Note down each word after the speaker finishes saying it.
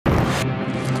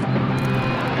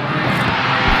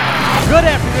Good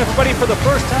afternoon, everybody, for the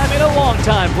first time in a long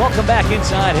time. Welcome back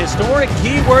inside historic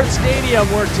Keyword Stadium,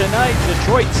 where tonight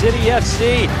Detroit City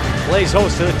FC plays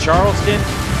host to the Charleston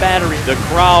Battery. The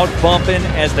crowd bumping,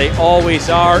 as they always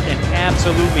are. An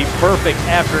absolutely perfect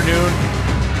afternoon.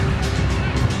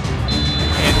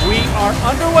 And we are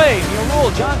underway. Neil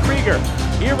Rule, John Krieger,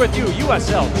 here with you,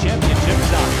 USL Championship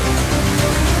Soccer.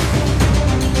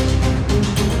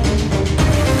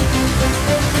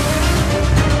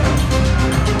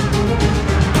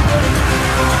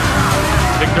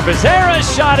 Becerra's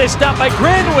shot is stopped by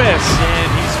Grinwis, and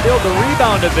he spilled the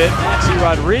rebound a bit. Maxi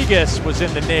Rodriguez was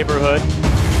in the neighborhood.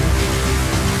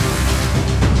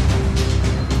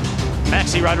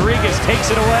 Maxi Rodriguez takes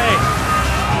it away.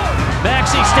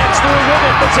 Maxi steps through with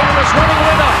it. Becerra's running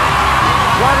with him.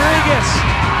 Rodriguez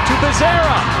to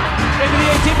Becerra. Into the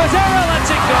 18. Becerra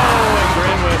lets it go, and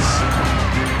Grinwis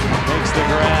makes the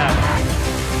grab.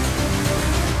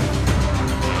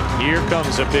 Here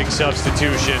comes a big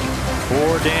substitution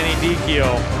for Danny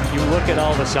Dicchio. You look at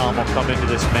Elvis Amoh come into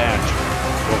this match,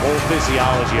 the whole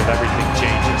physiology of everything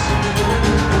changes.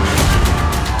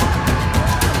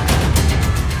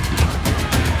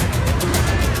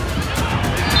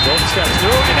 Both steps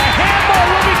through, and a handball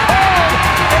will be called,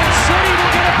 and City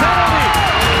will get a penalty.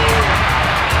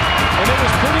 And it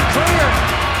was pretty clear.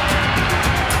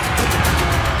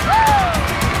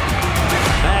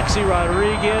 Maxi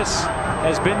Rodriguez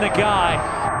has been the guy.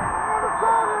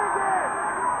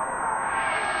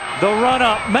 The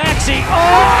run-up, Maxi, oh,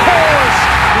 of course!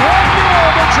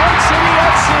 1-0, Detroit City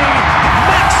FC,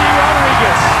 Maxi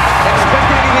Rodriguez.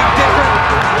 Expect anything different?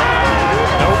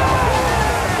 Nope.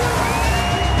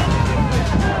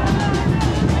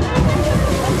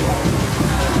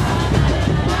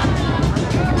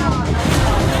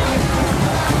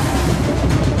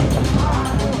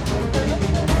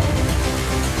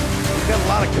 You've got a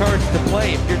lot of cards to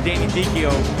play if you're Danny Dicchio,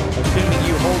 assuming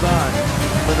you hold on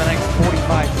for the next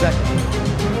 45 seconds.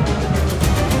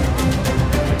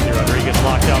 Maxi Rodriguez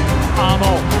locked up.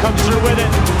 Amoh comes through with it.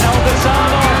 Elvis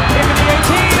Amoh into the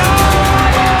 18. Oh!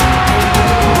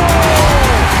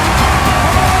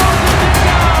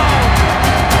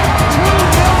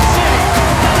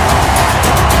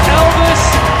 Elvis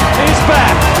is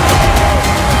back.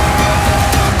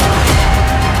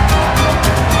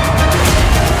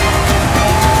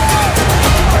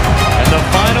 And the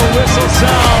final whistle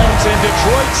sounds, and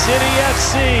Detroit City FC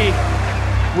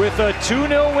with a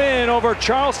 2-0 win over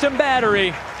Charleston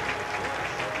Battery.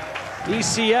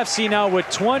 DCFC now with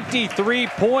 23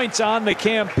 points on the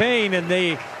campaign, and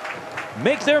they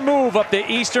make their move up the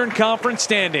Eastern Conference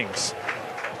standings.